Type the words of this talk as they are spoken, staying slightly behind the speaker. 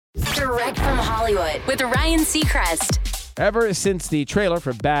Direct from Hollywood with Ryan Seacrest. Ever since the trailer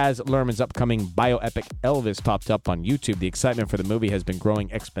for Baz Luhrmann's upcoming bioepic Elvis popped up on YouTube, the excitement for the movie has been growing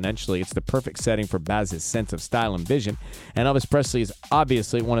exponentially. It's the perfect setting for Baz's sense of style and vision, and Elvis Presley is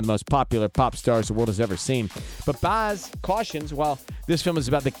obviously one of the most popular pop stars the world has ever seen. But Baz cautions, while this film is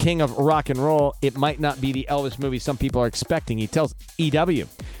about the king of rock and roll, it might not be the Elvis movie some people are expecting. He tells EW,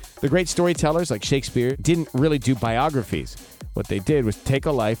 the great storytellers like Shakespeare didn't really do biographies. What they did was take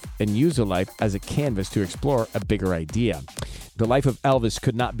a life and use a life as a canvas to explore a bigger idea. The life of Elvis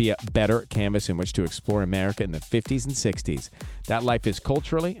could not be a better canvas in which to explore America in the 50s and 60s. That life is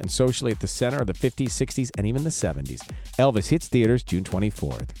culturally and socially at the center of the 50s, 60s, and even the 70s. Elvis hits theaters June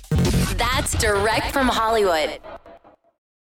 24th. That's Direct from Hollywood.